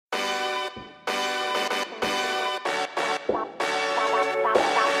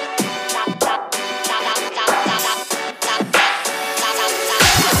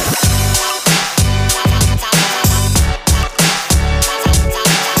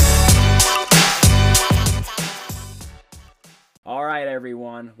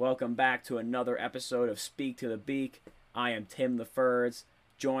everyone? Welcome back to another episode of Speak to the Beak. I am Tim the Furds,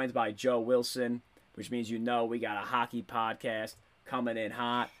 joined by Joe Wilson, which means we got a hockey podcast coming in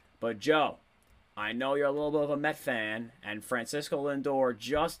hot. But Joe, I know you're a little bit of a Met fan, and Francisco Lindor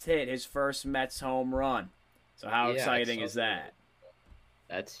just hit his first Mets home run. So how Yeah, I exciting saw is that. that?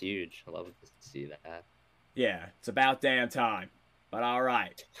 That's huge. I love to see that. Yeah, it's about damn time. But all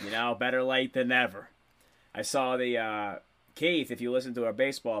right, better late than never. I saw the Keith, if you listen to our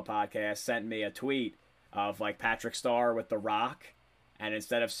baseball podcast, sent me a tweet of like Patrick Starr with The Rock, and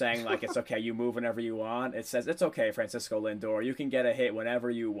instead of saying like it's okay, you move whenever you want, it says it's okay, Francisco Lindor, you can get a hit whenever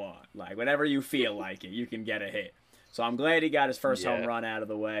you want, like whenever you feel like it, you can get a hit. So I'm glad he got his first home Yeah, run out of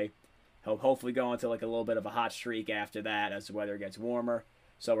the way. He'll hopefully go into like a little bit of a hot streak after that as the weather gets warmer.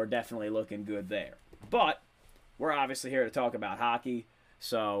 So we're definitely looking good there. But we're obviously here to talk about hockey,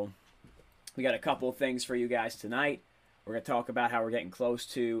 so we got a couple of things for you guys tonight. We're going to talk about how we're getting close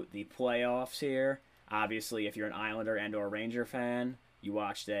to the playoffs here. Obviously, if you're an Islander and or Ranger fan, you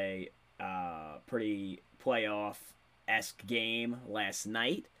watched a pretty playoff-esque game last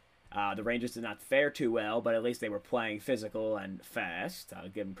night. The Rangers did not fare too well, but at least they were playing physical and fast. I'll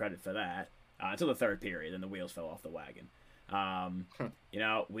give them credit for that. Until the third period, then the wheels fell off the wagon.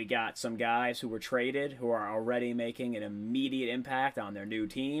 We got some guys who were traded who are already making an immediate impact on their new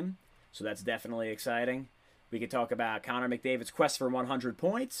team. So that's definitely exciting. We could talk about Connor McDavid's quest for 100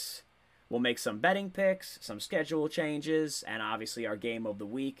 points. We'll make some betting picks, some schedule changes, and obviously our game of the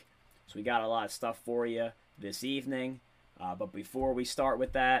week. So we got a lot of stuff for you this evening. But before we start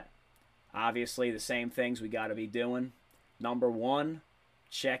with that, obviously the same things we got to be doing. Number one,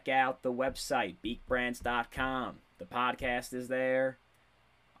 check out the website, beakbrands.com. The podcast is there.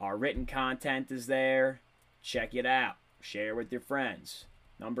 Our written content is there. Check it out. Share with your friends.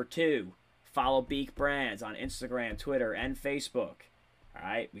 Number two, follow Beak Brands on Instagram, Twitter, and Facebook. All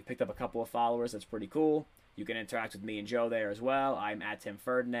right, we picked up a couple of followers. That's pretty cool. You can interact with me and Joe there as well. I'm at Tim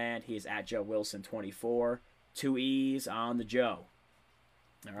Ferdinand. He's at Joe Wilson24. Two E's on the Joe.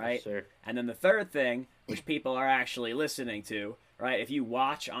 All right. yes, sir. And then the third thing, which people are actually listening to, right? If you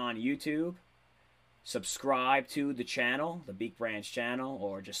watch on YouTube, subscribe to the channel, the Beak Brands channel,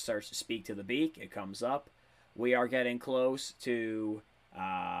 or just search to Speak to the Beak. It comes up. We are getting close to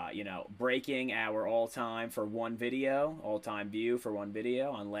breaking our all-time view for one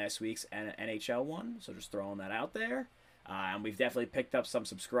video on last week's NHL one. So just throwing that out there. And we've definitely picked up some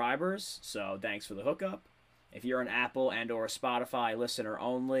subscribers, so thanks for the hookup. If you're an Apple and or a Spotify listener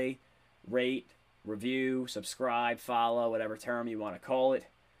only, rate, review, subscribe, follow, whatever term you want to call it.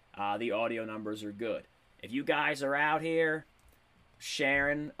 The audio numbers are good. If you guys are out here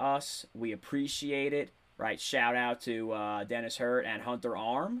sharing us, we appreciate it. Right, shout out to Dennis Hurt and Hunter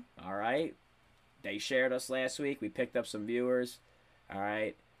Arm. All right, they shared us last week. We picked up some viewers. All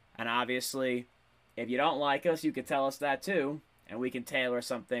right, and obviously, if you don't like us, you can tell us that too, and we can tailor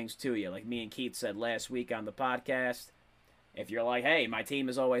some things to you. Like me and Keith said last week on the podcast. If you're like, hey, my team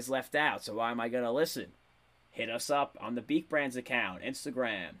is always left out, so why am I gonna listen? Hit us up on the Beak Brands account,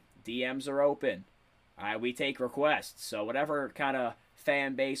 Instagram. DMs are open. All right, we take requests. So whatever kind of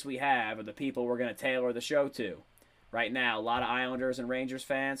fan base we have are the people we're going to tailor the show to. Right now, a lot of Islanders and Rangers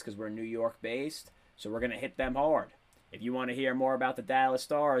fans because we're New York based, so we're going to hit them hard. If you want to hear more about the Dallas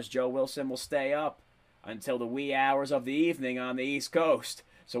Stars, Joe Wilson will stay up until the wee hours of the evening on the East Coast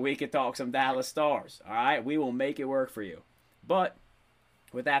so we can talk some Dallas Stars. All right, we will make it work for you. But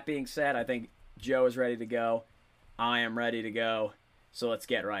with that being said, I think Joe is ready to go. I am ready to go. So let's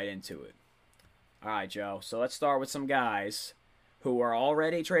get right into it. All right, Joe. So let's start with some guys who are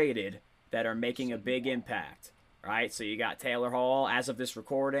already traded that are making a big impact. Right? So you got Taylor Hall, as of this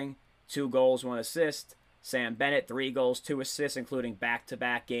recording, 2 goals, 1 assist. Sam Bennett, 3 goals, 2 assists, including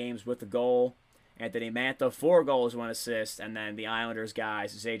back-to-back games with a goal. Anthony Mantha, 4 goals, 1 assist. And then the Islanders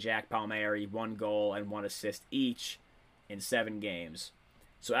guys, Zajac Palmieri, 1 goal and 1 assist each in 7 games.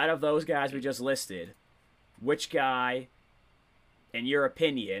 So out of those guys we just listed, which guy, in your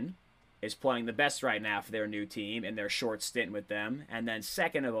opinion, is playing the best right now for their new team in their short stint with them? And then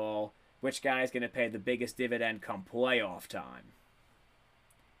second of all, which guy is going to pay the biggest dividend come playoff time?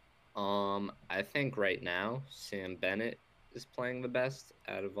 I think right now Sam Bennett is playing the best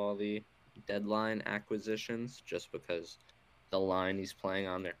out of all the deadline acquisitions, just because the line he's playing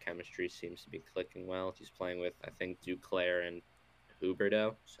on, their chemistry seems to be clicking well. He's playing with, I think, Duclair and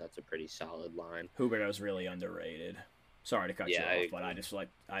Huberdeau, so that's a pretty solid line. Huberto's really underrated. Sorry to cut you Yeah, off, but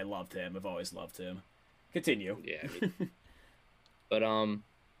I loved him. I've always loved him. Continue. Yeah, but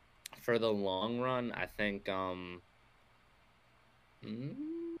for the long run, I think mm,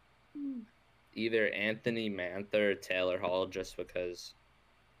 either Anthony Mantha or Taylor Hall, just because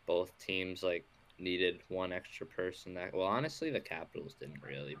both teams like needed one extra person. That well, honestly, the Capitals didn't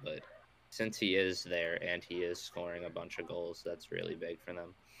really, but since he is there and he is scoring a bunch of goals, that's really big for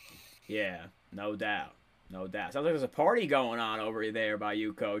them. Yeah, no doubt. No doubt. Sounds like there's a party going on over there by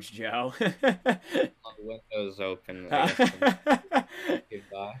you, Coach Joe. The window's open.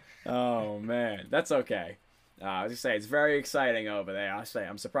 Goodbye. Oh man, that's okay. I was gonna say it's very exciting over there.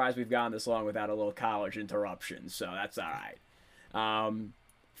 I'm surprised we've gone this long without a little college interruption, so that's all right.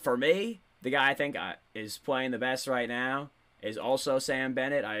 For me, the guy I think is playing the best right now is also Sam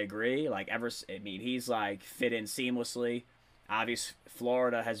Bennett. I agree. I mean, he's like fit in seamlessly. Obviously,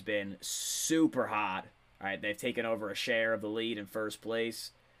 Florida has been super hot. All right, they've taken over a share of the lead in first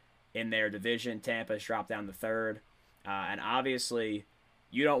place in their division. Tampa's dropped down to third, and obviously,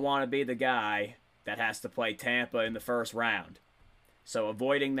 you don't want to be the guy that has to play Tampa in the first round. So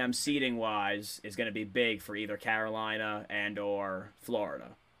avoiding them seeding wise is going to be big for either Carolina and or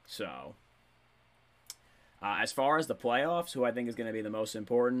Florida. So as far as the playoffs, who I think is going to be the most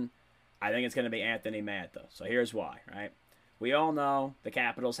important, I think it's going to be Anthony Mantha. So here's why, right? We all know the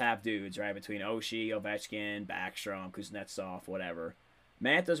Capitals have dudes, right? Between Oshie, Ovechkin, Backstrom, Kuznetsov, whatever.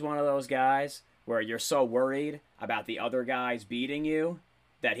 Mantha's one of those guys where you're so worried about the other guys beating you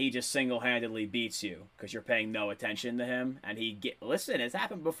that he just single-handedly beats you because you're paying no attention to him. And listen, it's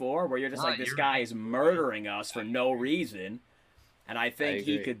happened before where you're just like, this guy is murdering us for no reason. And I think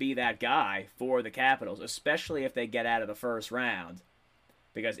he could be that guy for the Capitals, especially if they get out of the first round.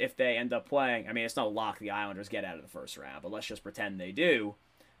 Because if they end up playing, I mean, it's no lock the Islanders get out of the first round, but let's just pretend they do.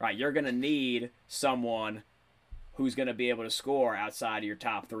 Right, you're going to need someone who's going to be able to score outside of your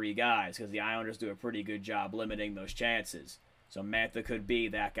top three guys because the Islanders do a pretty good job limiting those chances. So Mantha could be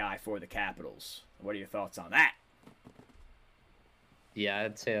that guy for the Capitals. What are your thoughts on that? Yeah,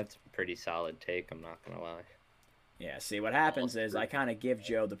 I'd say that's a pretty solid take. I'm not going to lie. Yeah, see, what happens is I kind of give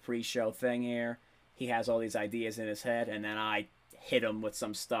Joe the pre-show thing here. He has all these ideas in his head, and then I hit him with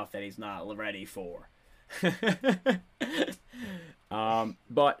some stuff that he's not ready for.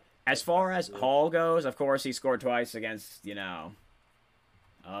 But as far as Hall goes, of course, he scored twice against,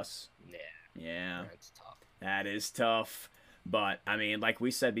 us. Yeah. That's tough. That is tough. But, I mean, like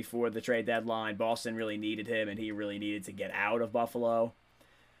we said before the trade deadline, Boston really needed him, and he really needed to get out of Buffalo.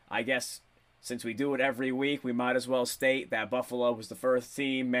 I guess since we do it every week, we might as well state that Buffalo was the first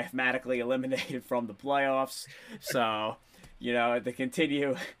team mathematically eliminated from the playoffs. So,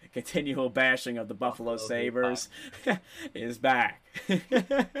 the continual bashing of the Buffalo Sabres is back. I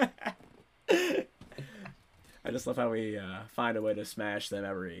just love how we find a way to smash them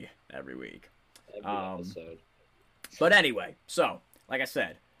every week. Every episode. But anyway, so, like I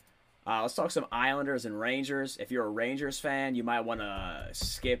said, let's talk some Islanders and Rangers. If you're a Rangers fan, you might want to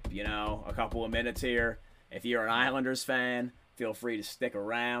skip, a couple of minutes here. If you're an Islanders fan, feel free to stick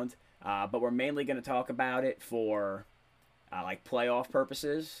around. But we're mainly going to talk about it for, playoff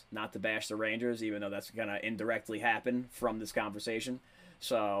purposes, not to bash the Rangers, even though that's going to indirectly happen from this conversation.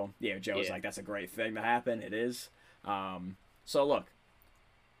 So, yeah, Joe's like, that's a great thing to happen. It is. So, look.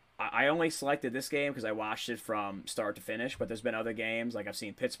 I only selected this game because I watched it from start to finish, but there's been other games. Like I've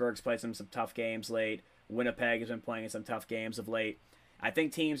seen Pittsburgh's played some tough games late. Winnipeg has been playing some tough games of late. I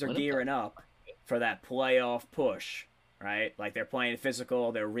think teams are gearing up for that playoff push, right? Like they're playing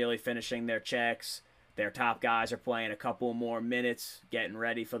physical. They're really finishing their checks. Their top guys are playing a couple more minutes, getting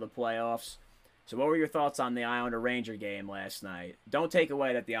ready for the playoffs. So what were your thoughts on the Islander-Ranger game last night? Don't take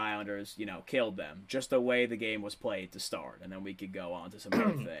away that the Islanders, killed them. Just the way the game was played to start, and then we could go on to some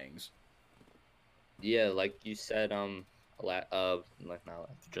other things. Yeah, like you said,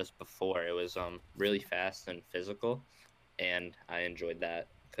 just before, it was really fast and physical, and I enjoyed that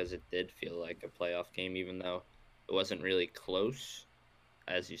because it did feel like a playoff game, even though it wasn't really close,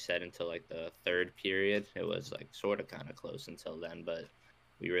 as you said, until like the third period. It was like sort of kind of close until then, but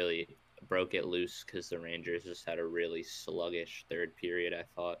we really broke it loose because the Rangers just had a really sluggish third period, I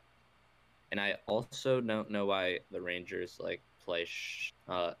thought. And I also don't know why the Rangers play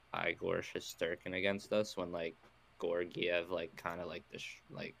Igor Shesterkin against us when Georgiev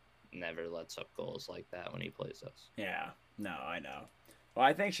never lets up goals like that when he plays us. Yeah, no, I know. Well,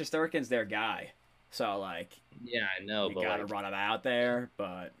 I think Shesterkin's their guy, so yeah, I know, you gotta run him out there,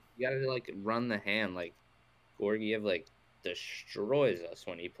 but you gotta run the hand. Georgiev destroys us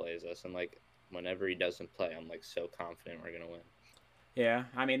when he plays us, and whenever he doesn't play, I'm so confident we're gonna win. Yeah,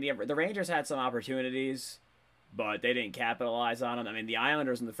 I mean the Rangers had some opportunities, but they didn't capitalize on them. I mean the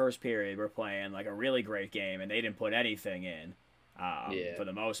Islanders in the first period were playing a really great game, and they didn't put anything in for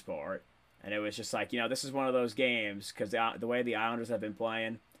the most part. And it was just this is one of those games because the way the Islanders have been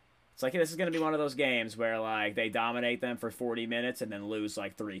playing, It's like this is going to be one of those games where like they dominate them for 40 minutes and then lose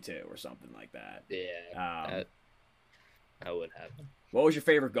like 3-2 or something like that. Yeah, that would happen. What was your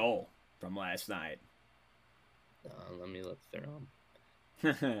favorite goal from last night? Let me look through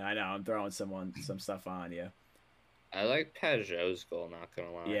them. I know I'm throwing some stuff on you. I like Pajot's goal. Not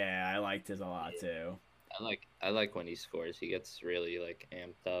gonna lie. Yeah, I liked his a lot too. I like when he scores. He gets really like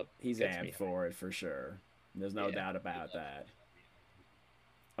amped up. He's amped for it for sure. There's no Yeah. doubt about that.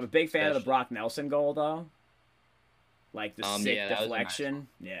 I'm a big fan of the Brock Nelson goal though. Like the sick deflection.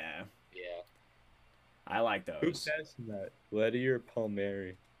 Nice yeah. Yeah. I like those. Who passed that? Letty or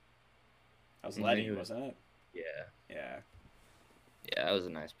Palmieri? That was Letty, wasn't it? Yeah. Yeah. Yeah, that was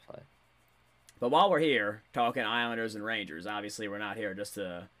a nice play. But while we're here talking Islanders and Rangers, obviously we're not here just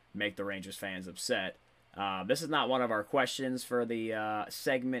to make the Rangers fans upset. This is not one of our questions for the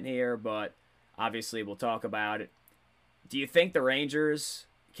segment here, but obviously we'll talk about it. Do you think the Rangers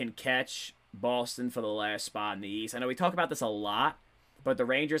can catch Boston for the last spot in the East? I know we talk about this a lot, but the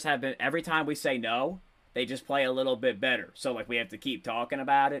Rangers have been, every time we say no, they just play a little bit better. So like we have to keep talking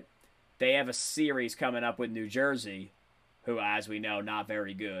about it. They have a series coming up with New Jersey, who, as we know, not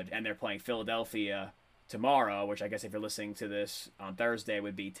very good, and they're playing Philadelphia tomorrow, which I guess if you're listening to this on Thursday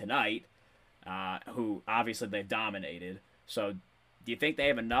would be tonight, who obviously they've dominated. So do you think they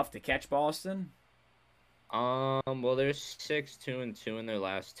have enough to catch Boston? Well, they're 6-2-2 in their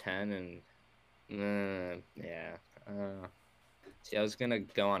last 10, and yeah. See, I was gonna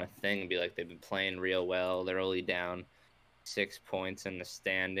go on a thing and be like they've been playing real well. They're only down 6 points in the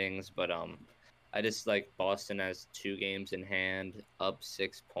standings, but I just like Boston has 2 games in hand, up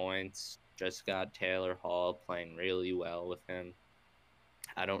 6 points. Just got Taylor Hall playing really well with him.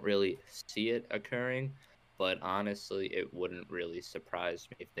 I don't really see it occurring, but honestly, it wouldn't really surprise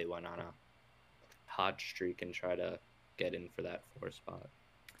me if they went on a hot streak and try to get in for that 4 spot.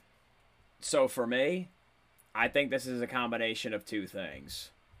 So for me, I think this is a combination of 2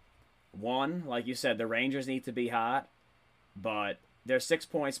 things. One, like you said, the Rangers need to be hot, but they're 6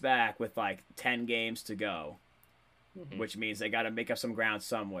 points back with like 10 games to go, which means they got to make up some ground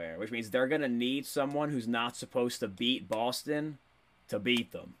somewhere, which means they're going to need someone who's not supposed to beat Boston to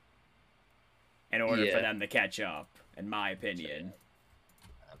beat them in order for them to catch up, in my opinion.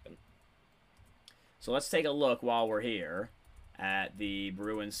 So let's take a look while we're here at the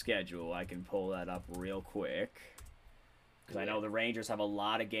Bruins schedule. I can pull that up real quick because I know the Rangers have a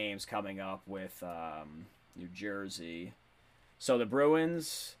lot of games coming up with New Jersey. So the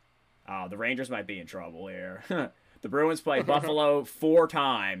Bruins, the Rangers might be in trouble here. The Bruins play Buffalo 4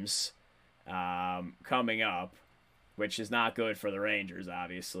 times coming up, which is not good for the Rangers,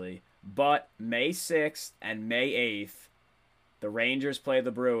 obviously. But May 6th and May 8th, the Rangers play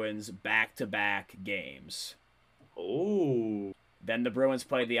the Bruins back-to-back games. Oh. Then the Bruins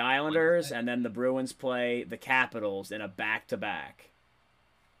play the Islanders, and then the Bruins play the Capitals in a back-to-back.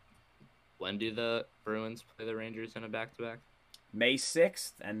 When do the Bruins play the Rangers in a back-to-back? May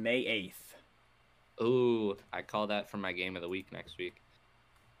 6th and May 8th. Ooh, I call that for my game of the week next week.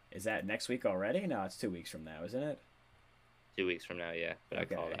 Is that next week already? No, it's 2 weeks from now, isn't it? 2 weeks from now, yeah. But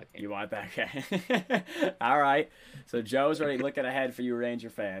okay. I call that game. You want that game? All right. So Joe's already looking ahead for you Ranger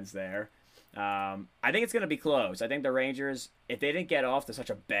fans there. I think it's going to be close. I think the Rangers, if they didn't get off to such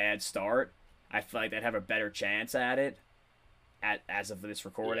a bad start, I feel like they'd have a better chance at it as of this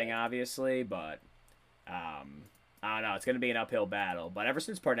recording, obviously. But I don't know. It's going to be an uphill battle. But ever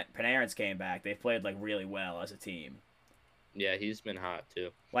since Panarin's came back, they've played like really well as a team. Yeah, he's been hot, too.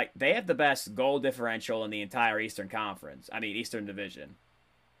 Like, they have the best goal differential in the entire Eastern Conference. I mean, Eastern Division.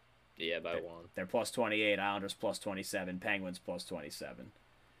 Yeah, by 1. They're plus 28, Islanders plus 27, Penguins plus 27.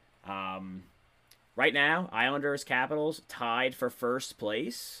 Right now, Islanders, Capitals tied for first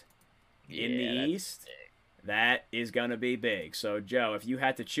place in the East. Big. That is going to be big. So, Joe, if you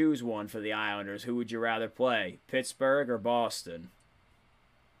had to choose one for the Islanders, who would you rather play, Pittsburgh or Boston?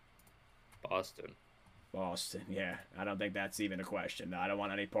 Boston. Boston, yeah. I don't think that's even a question. I don't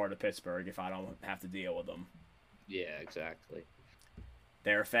want any part of Pittsburgh if I don't have to deal with them. Yeah, exactly.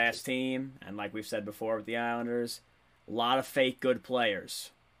 They're a fast team, and like we've said before with the Islanders, a lot of fake good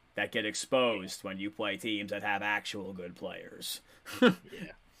players that get exposed when you play teams that have actual good players. Yeah.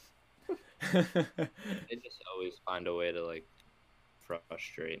 They just always find a way to, like,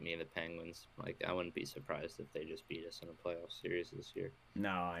 frustrate me, the Penguins. Like, I wouldn't be surprised if they just beat us in a playoff series this year.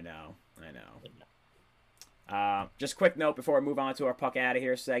 No, I know. Just quick note before we move on to our Puck Out of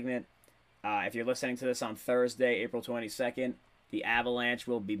Here segment. If you're listening to this on Thursday, April 22nd, the Avalanche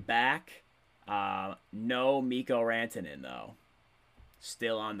will be back. No Mikko Rantanen, though.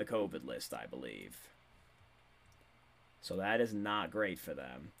 Still on the COVID list, I believe. So that is not great for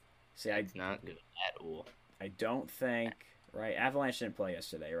them. See, It's not good at all. I don't think, right? Avalanche didn't play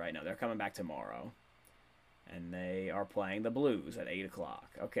yesterday, right? No, they're coming back tomorrow. And they are playing the Blues at 8 o'clock.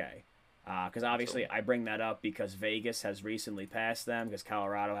 Okay. Because obviously I bring that up because Vegas has recently passed them because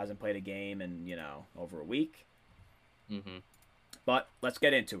Colorado hasn't played a game in, over a week. Mm-hmm. But let's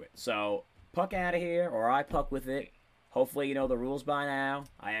get into it. So, puck out of here, or I puck with it. Hopefully you know the rules by now.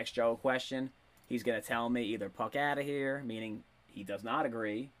 I asked Joe a question. He's going to tell me either puck out of here, meaning he does not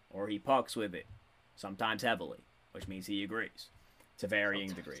agree, or he pucks with it, sometimes heavily, which means he agrees to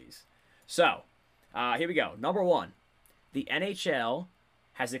varying degrees. So, here we go. Number one, the NHL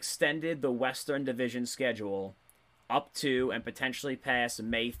has extended the Western Division schedule up to and potentially past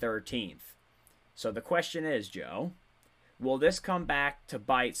May 13th. So the question is, Joe, will this come back to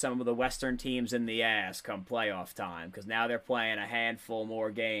bite some of the Western teams in the ass come playoff time? Because now they're playing a handful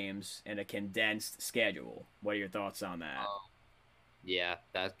more games in a condensed schedule. What are your thoughts on that? Yeah,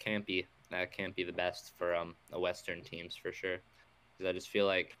 that can't be the best for the Western teams for sure. Because I just feel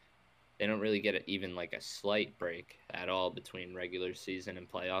like they don't really get even like a slight break at all between regular season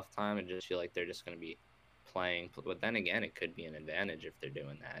and playoff time. I just feel like they're just going to be playing. But then again, it could be an advantage if they're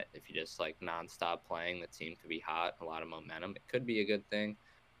doing that. If you just like nonstop playing, the team could be hot, a lot of momentum. It could be a good thing.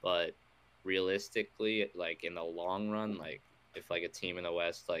 But realistically, like in the long run, like if like a team in the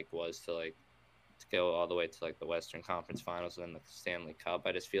West like was to go all the way to like the Western Conference Finals and then the Stanley Cup,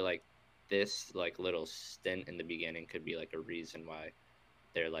 I just feel like this like little stint in the beginning could be like a reason why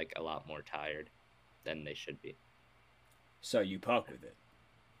they're like a lot more tired than they should be. So you puck with it?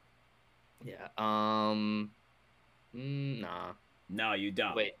 Yeah. Nah. No, you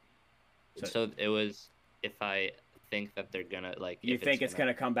don't. Wait. So it was if I think that they're gonna like. You think it's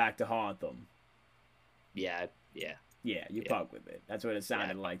gonna come back to haunt them? Yeah. Yeah, you puck with it. That's what it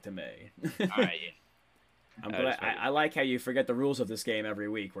sounded like to me. All right. Yeah. I'm glad. I like how you forget the rules of this game every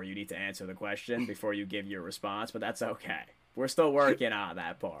week, where you need to answer the question before you give your response. But that's okay. We're still working on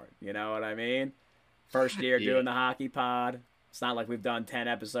that part. You know what I mean? First year doing the hockey pod. It's not like we've done 10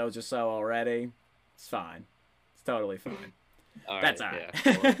 episodes or so already. It's fine. It's totally fine. That's all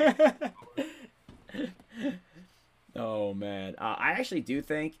right. Yeah. Oh man, I actually do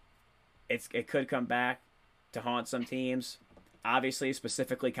think it could come back to haunt some teams. Obviously,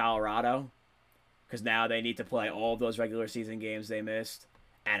 specifically Colorado, because now they need to play all those regular season games they missed,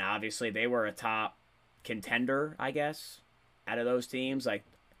 and obviously they were a top contender, I guess, out of those teams. Like,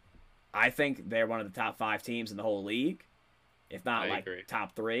 I think they're one of the top 5 teams in the whole league, if not like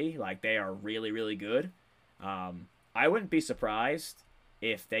top 3. Like, they are really, really good. I wouldn't be surprised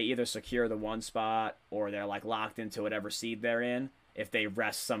if they either secure the 1 spot or they're like locked into whatever seed they're in if they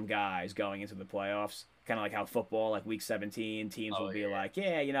rest some guys going into the playoffs. Kind of like how football, like week 17, teams will be like,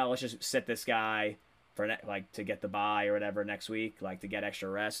 yeah, let's just sit this guy for to get the bye or whatever next week, like to get extra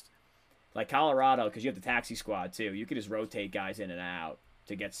rest. Like Colorado, because you have the taxi squad too, you could just rotate guys in and out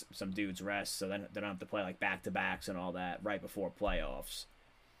to get some dudes rest, so then they don't have to play like back-to-backs and all that right before playoffs.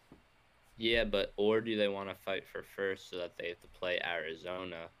 Yeah, but or do they want to fight for first so that they have to play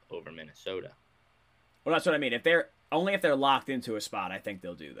Arizona over Minnesota? Well, that's what I mean. If they're locked into a spot, I think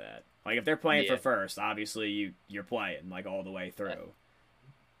they'll do that. Like if they're playing for first, obviously you're playing like all the way through,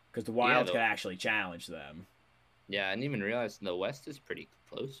 because the Wild could actually challenge them. Yeah, I didn't even realize the West is pretty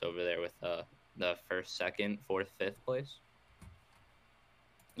close over there with the first, second, fourth, fifth place.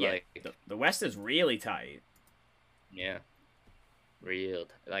 Yeah, the West is really tight. Yeah, real.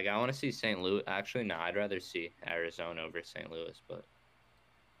 Like I want to see St. Louis. Actually, no, I'd rather see Arizona over St. Louis, but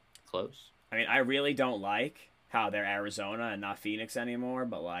close. I mean, I really don't like how they're Arizona and not Phoenix anymore,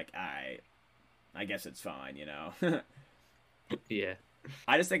 but like I guess it's fine, Yeah.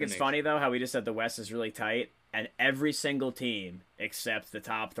 I just think it's funny though how we just said the West is really tight, and every single team except the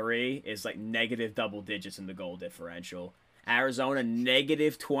top 3 is like negative double digits in the goal differential. Arizona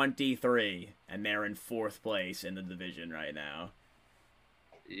negative 23, and they're in 4th place in the division right now.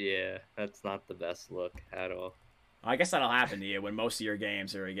 Yeah, that's not the best look at all. I guess that'll happen to you when most of your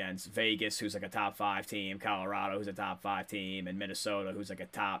games are against Vegas, who's like a top 5 team, Colorado, who's a top 5 team, and Minnesota, who's like a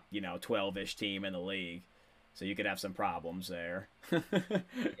top, 12-ish team in the league. So you could have some problems there. Yeah,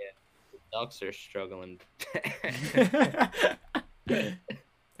 the Ducks are struggling. At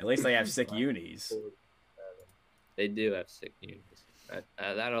least they have sick unis. They do have sick unis.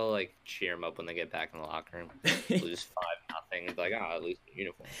 That'll like cheer them up when they get back in the locker room. Lose 5-0. It's like, at least the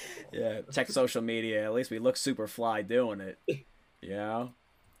uniform. Yeah, check social media. At least we look super fly doing it.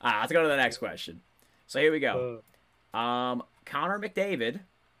 Let's go to the next question. So here we go. Connor McDavid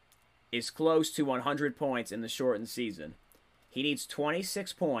is close to 100 points in the shortened season. He needs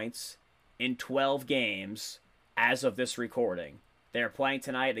 26 points in 12 games as of this recording. They're playing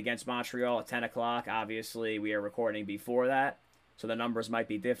tonight against Montreal at 10 o'clock. Obviously, we are recording before that, so the numbers might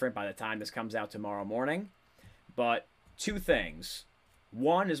be different by the time this comes out tomorrow morning. But two things.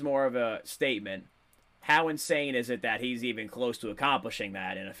 One is more of a statement. How insane is it that he's even close to accomplishing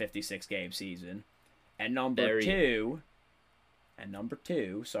that in a 56-game season? And number two,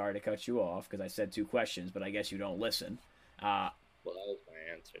 sorry to cut you off because I said two questions, but I guess you don't listen. Well, that was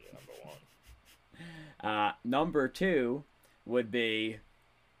my answer to number one. Number two would be,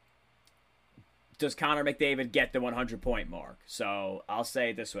 does Connor McDavid get the 100-point mark? So I'll say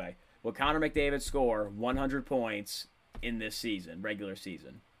it this way. Will Connor McDavid score 100 points in this season, regular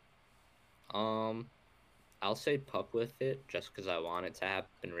season? I'll say puck with it just because I want it to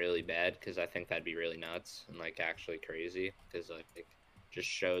happen really bad because I think that'd be really nuts and like actually crazy because like it just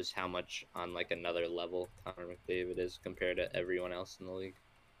shows how much on like another level Connor McDavid is compared to everyone else in the league.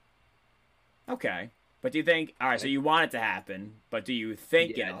 Okay. But do you think, all right, so you want it to happen, but do you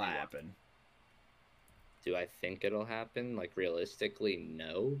think it'll happen? Do I think it'll happen? Like realistically,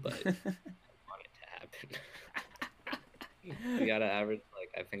 no, but I want it to happen. You gotta average like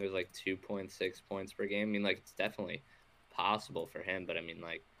I think it was like 2.6 points per game. I mean, like it's definitely possible for him, but I mean,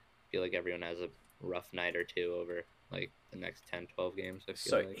 like I feel like everyone has a rough night or two over like the next 10, 12 games. I feel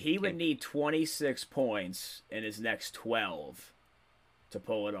so like. He would need 26 points in his next 12 to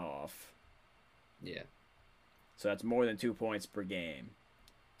pull it off. Yeah. So that's more than 2 points per game.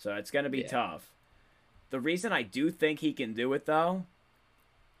 So it's gonna be tough. The reason I do think he can do it though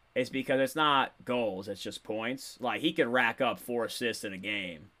is because it's not goals, it's just points. Like, he could rack up 4 assists in a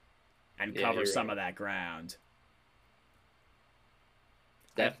game and cover some of that ground.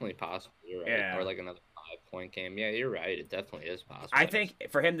 Definitely possible, you're right. Yeah. Or like another 5-point game. Yeah, you're right. It definitely is possible. I think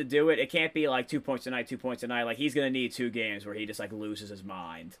for him to do it, it can't be like 2 points a night, 2 points a night. Like, he's going to need 2 games where he just, like, loses his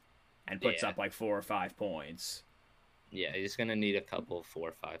mind and puts up, like, 4 or 5 points. Yeah, he's going to need a couple 4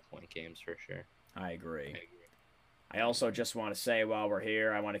 or 5-point games for sure. I agree. I also just want to say while we're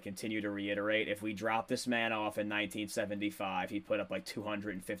here, I want to continue to reiterate, if we drop this man off in 1975, he'd put up like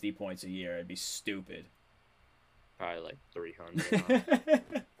 250 points a year. It'd be stupid. Probably like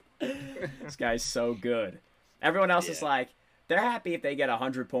 300. This guy's so good. Everyone else is like, they're happy if they get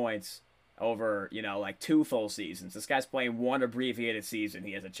 100 points over, you know, like 2 full seasons. This guy's playing 1 abbreviated season.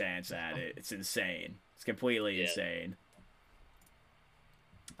 He has a chance at it. It's insane. It's completely insane.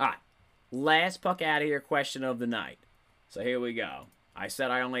 All right. Last puck out of here question of the night. So here we go. I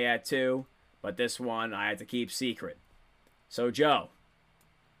said I only had 2, but this one I had to keep secret. So, Joe.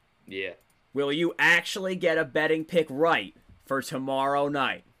 Yeah. Will you actually get a betting pick right for tomorrow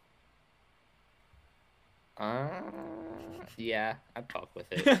night? Yeah, I'd talk with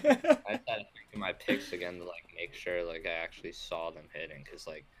it. I had to think of my picks again to like make sure like I actually saw them hitting because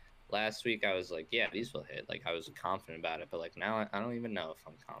like last week I was like, yeah, these will hit. Like I was confident about it, but like now I don't even know if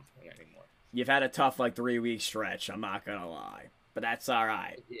I'm confident anymore. You've had a tough like 3-week stretch. I'm not gonna lie, but that's all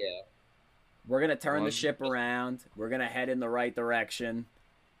right. Yeah. We're gonna turn the ship around. We're gonna head in the right direction.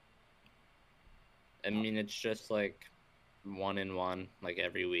 I mean, it's just like 1-1 like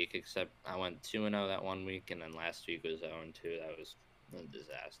every week, except I went 2-0 that one week, and then last week was 0-2. That was a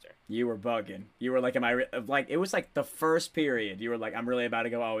disaster. You were bugging. You were like, "Am I like?" It was like the first period. You were like, "I'm really about to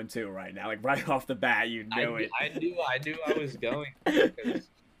go 0-2 right now." Like right off the bat, you knew it. I knew I was going because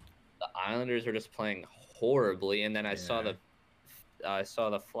the Islanders were just playing horribly, and then I saw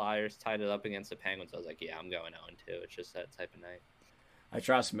the Flyers tied it up against the Penguins. I was like, "Yeah, I'm going 0-2." It's just that type of night.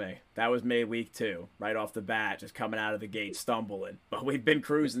 Trust me, that was me week 2, right off the bat, just coming out of the gate stumbling. But we've been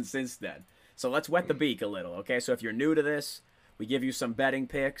cruising since then. So let's wet the beak a little, okay? So if you're new to this, we give you some betting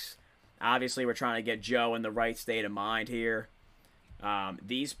picks. Obviously, we're trying to get Joe in the right state of mind here.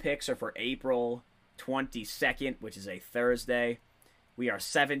 These picks are for April 22nd, which is a Thursday. We are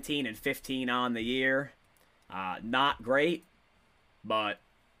 17-15 on the year. Not great, but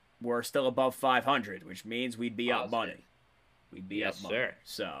we're still above 500, which means we'd be up money. We'd be up money. Sir.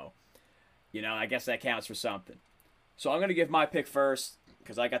 So, you know, I guess that counts for something. So I'm going to give my pick first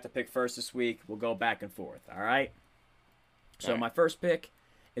because I got to pick first this week. We'll go back and forth, all right? So my first pick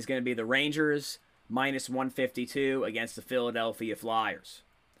is going to be the Rangers minus 152 against the Philadelphia Flyers.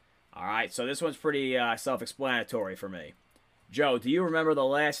 All right, so this one's pretty self-explanatory for me. Joe, do you remember the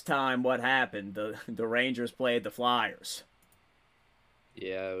last time what happened? The Rangers played the Flyers.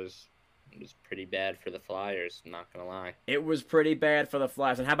 Yeah, it was pretty bad for the Flyers, I'm not going to lie. It was pretty bad for the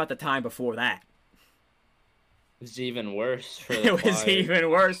Flyers. And how about the time before that? It was even worse for the Flyers. It was even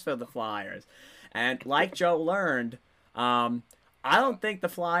worse for the Flyers. And like Joe learned, I don't think the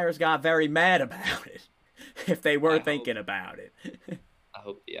Flyers got very mad about it, if they were thinking about it. I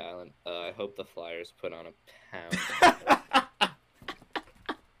hope the Flyers put on a pound.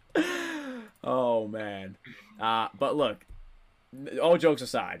 Oh man. But look, all jokes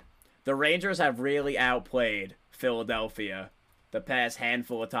aside, the Rangers have really outplayed Philadelphia the past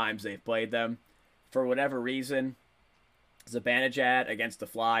handful of times they've played them. For whatever reason, Zibanejad against the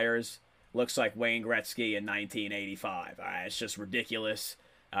Flyers looks like Wayne Gretzky in 1985. It's just ridiculous.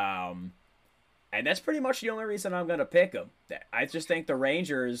 And that's pretty much the only reason I'm going to pick them. I just think the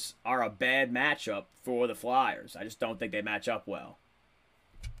Rangers are a bad matchup for the Flyers. I just don't think they match up well.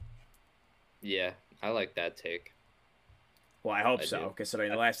 Yeah, I like that take. Well, I hope I so, do.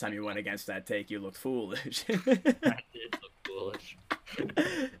 considering the last time you went against that take, you looked foolish. I did look foolish.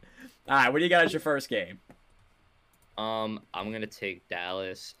 All right, what do you got as your first game? I'm gonna take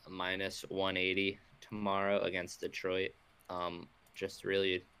Dallas minus 180 tomorrow against Detroit. Just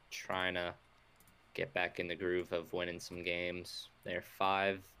really trying to get back in the groove of winning some games. They're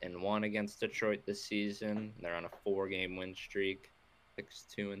 5-1 against Detroit this season. They're on a 4-game win streak.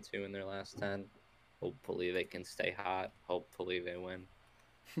 6-2-2 in their last 10. Hopefully they can stay hot. Hopefully they win.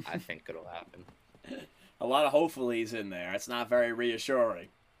 I think it'll happen. A lot of hopefullys in there. It's not very reassuring.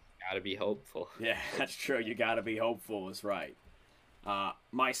 Gotta be hopeful. Yeah, that's true. You got to be hopeful is right.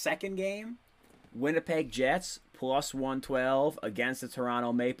 My second game, Winnipeg Jets plus 112 against the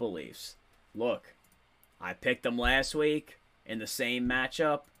Toronto Maple Leafs. Look, I picked them last week in the same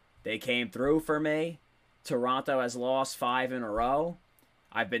matchup. They came through for me. Toronto has lost 5 in a row.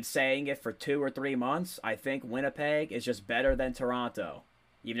 I've been saying it for 2 or 3 months. I think Winnipeg is just better than Toronto,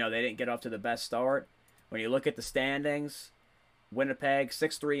 even though they didn't get off to the best start. When you look at the standings, Winnipeg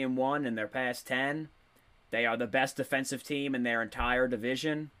 6-3-1 in their past 10. They are the best defensive team in their entire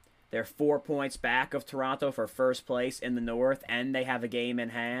division. They're 4 points back of Toronto for first place in the North, and they have a game in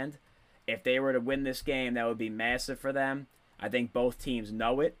hand. If they were to win this game, that would be massive for them. I think both teams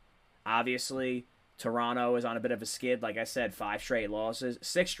know it. Obviously, Toronto is on a bit of a skid. Like I said, 5 straight losses.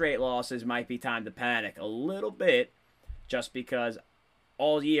 6 straight losses might be time to panic a little bit, just because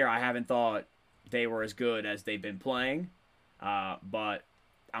all year I haven't thought they were as good as they've been playing. But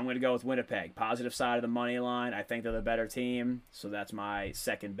I'm going to go with Winnipeg. Positive side of the money line. I think they're the better team, so that's my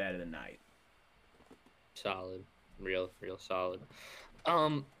second bet of the night. Solid. Real solid.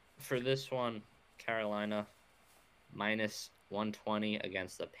 For this one, Carolina minus 120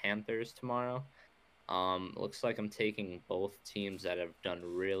 against the Panthers tomorrow. Looks like I'm taking both teams that have done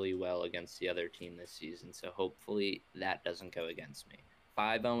really well against the other team this season, so hopefully that doesn't go against me.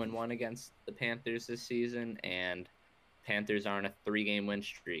 5-0-1 against the Panthers this season, and Panthers are on a 3-game win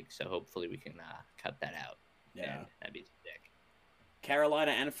streak, so hopefully we can cut that out. Yeah. And that'd be sick.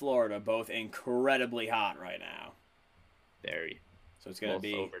 Carolina and Florida both incredibly hot right now. Very. So it's going to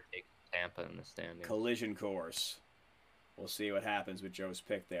be overtaking Tampa in the standings. collision course. We'll see what happens with Joe's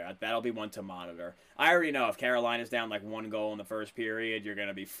pick there. That'll be one to monitor. I already know if Carolina's down like 1 goal in the first period, you're going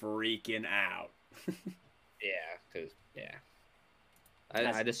to be freaking out.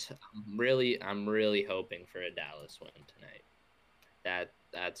 I'm really hoping for a Dallas win tonight.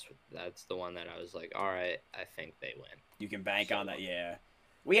 That's the one that I was like, all right, I think they win. You can bank on that, yeah.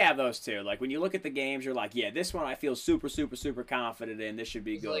 We have those too. Like when you look at the games, you're like, yeah, this one I feel super, super, super confident in. This should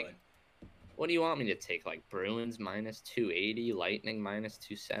be good. Like, what do you want me to take? Like Bruins minus 280, Lightning minus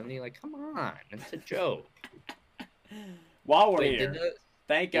 270? Like, come on, it's a joke. While we're here,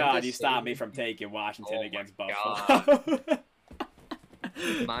 thank God you stopped me from taking Washington against Buffalo.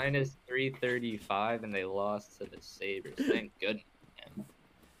 Minus 335, and they lost to the Sabres. Thank goodness. Man.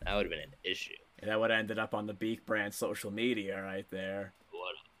 That would have been an issue. That would have ended up on the Beak brand social media right there.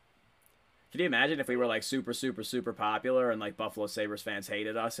 What? Can you imagine if we were like super, super, super popular and like Buffalo Sabres fans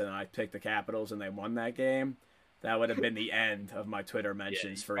hated us and I picked the Capitals and they won that game? That would have been the end of my Twitter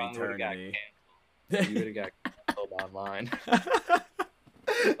mentions for eternity. You would have got canceled online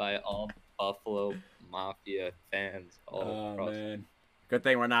by all Buffalo Mafia fans all across. Man. Good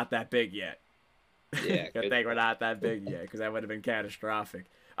thing we're not that big yet. Yeah, good thing we're not that big yet, because that would have been catastrophic.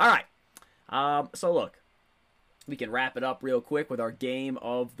 All right. So look, we can wrap it up real quick with our game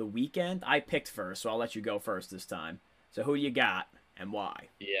of the weekend. I picked first, so I'll let you go first this time. So who do you got and why?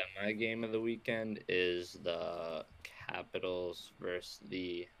 Yeah, my game of the weekend is the Capitals versus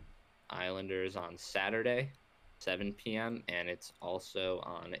the Islanders on Saturday, 7 p.m., and it's also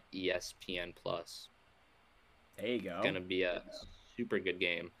on ESPN+. There you go. It's going to be a super good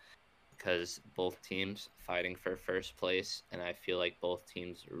game because both teams fighting for first place, and I feel like both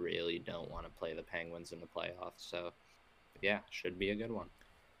teams really don't want to play the Penguins in the playoffs. So, yeah, should be a good one.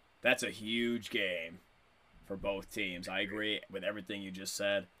 That's a huge game for both teams. I agree with everything you just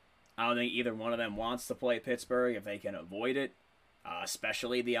said. I don't think either one of them wants to play Pittsburgh if they can avoid it,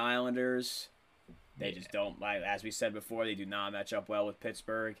 especially the Islanders. They just don't, like as we said before, they do not match up well with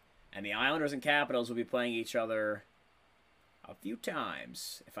Pittsburgh. And the Islanders and Capitals will be playing each other a few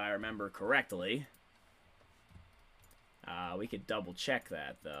times, if I remember correctly. We could double check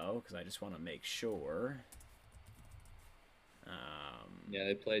that, though, because I just want to make sure. Yeah,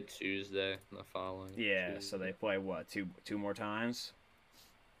 they play Tuesday, the following. Yeah, Tuesday. so they play, what, two more times?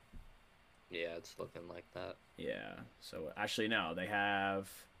 Yeah, it's looking like that. Yeah, so actually, no, they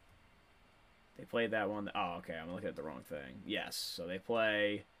played that one. Oh, okay, I'm looking at the wrong thing. Yes, so they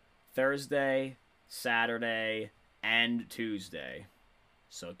play Thursday, Saturday, and Tuesday.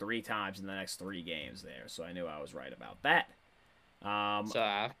 So 3 times in the next 3 games there. So I knew I was right about that.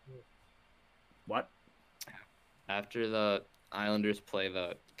 So what? After the Islanders play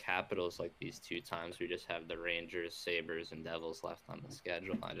the Capitals like these 2 times, we just have the Rangers, Sabres, and Devils left on the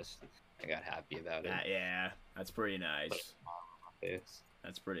schedule. I got happy about it. Yeah, that's pretty nice. Yes.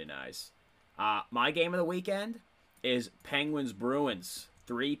 That's pretty nice. My game of the weekend is Penguins-Bruins,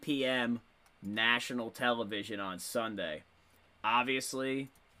 3 p.m. national television on Sunday. Obviously,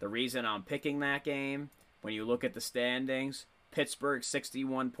 the reason I'm picking that game, when you look at the standings, Pittsburgh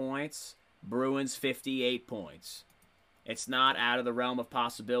 61 points, Bruins 58 points. It's not out of the realm of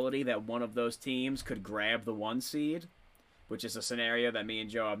possibility that one of those teams could grab the 1 seed, which is a scenario that me and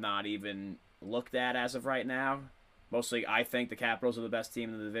Joe have not even looked at as of right now. Mostly, I think the Capitals are the best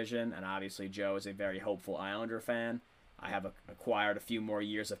team in the division, and obviously Joe is a very hopeful Islander fan. I have acquired a few more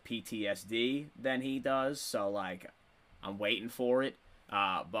years of PTSD than he does, so, like, I'm waiting for it.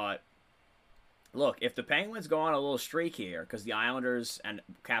 But, look, if the Penguins go on a little streak here, because the Islanders and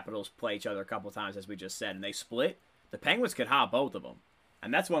Capitals play each other a couple times, as we just said, and they split, the Penguins could hop both of them.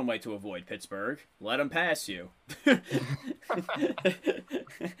 And that's one way to avoid Pittsburgh. Let them pass you.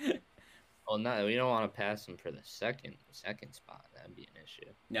 Well, no, we don't want to pass them for the second spot. That'd be an issue.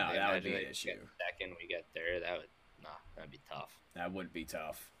 No, Like, that would be imagine an issue. Second, we get there. That'd be tough. That would be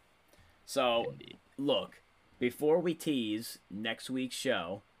tough. So, Indeed. look, before we tease next week's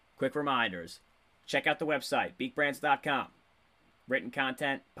show, quick reminders. Check out the website, beakbrands.com. Written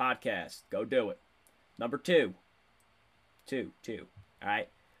content, podcast. Go do it. Number 2. All right?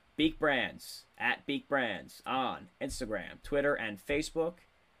 Beak Brands, at Beak Brands, on Instagram, Twitter, and Facebook.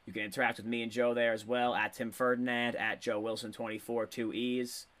 You can interact with me and Joe there as well, at Tim Ferdinand, at Joe Wilson 24, 2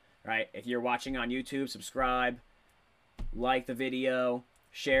 E's. All right? If you're watching on YouTube, subscribe, like the video,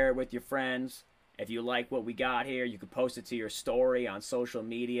 share it with your friends. If you like what we got here, you can post it to your story on social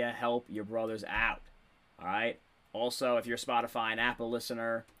media. Help your brothers out. All right? Also, if you're a Spotify and Apple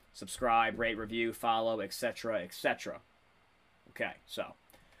listener, subscribe, rate, review, follow, etc., etc. Okay, so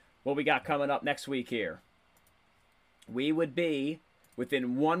what we got coming up next week here? We would be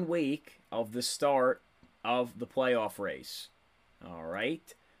within 1 week of the start of the playoff race. All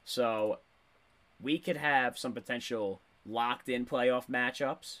right? So we could have some potential locked-in playoff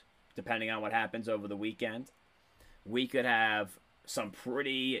matchups, depending on what happens over the weekend. We could have some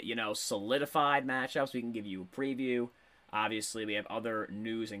pretty, solidified matchups. We can give you a preview. Obviously, we have other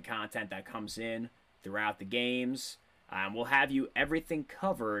news and content that comes in throughout the games. We'll have you everything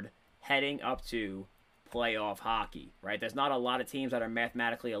covered heading up to playoff hockey, right? There's not a lot of teams that are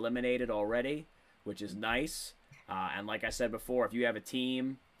mathematically eliminated already, which is nice. And like I said before, if you have a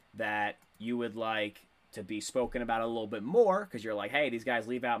team that you would like to be spoken about a little bit more, because you're like, hey, these guys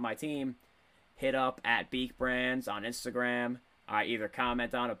leave out my team, hit up at Beak Brands on Instagram. Either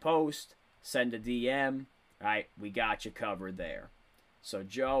comment on a post, send a DM. All right, we got you covered there. So,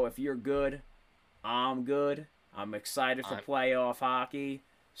 Joe, if you're good, I'm good. I'm excited for playoff hockey.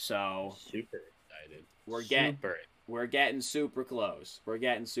 So super excited. We're getting super close.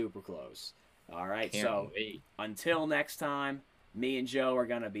 All right, Can't wait. Until next time, me and Joe are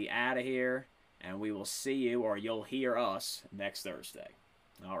going to be out of here, and we will see you, or you'll hear us, next Thursday.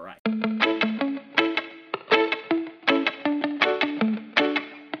 All right.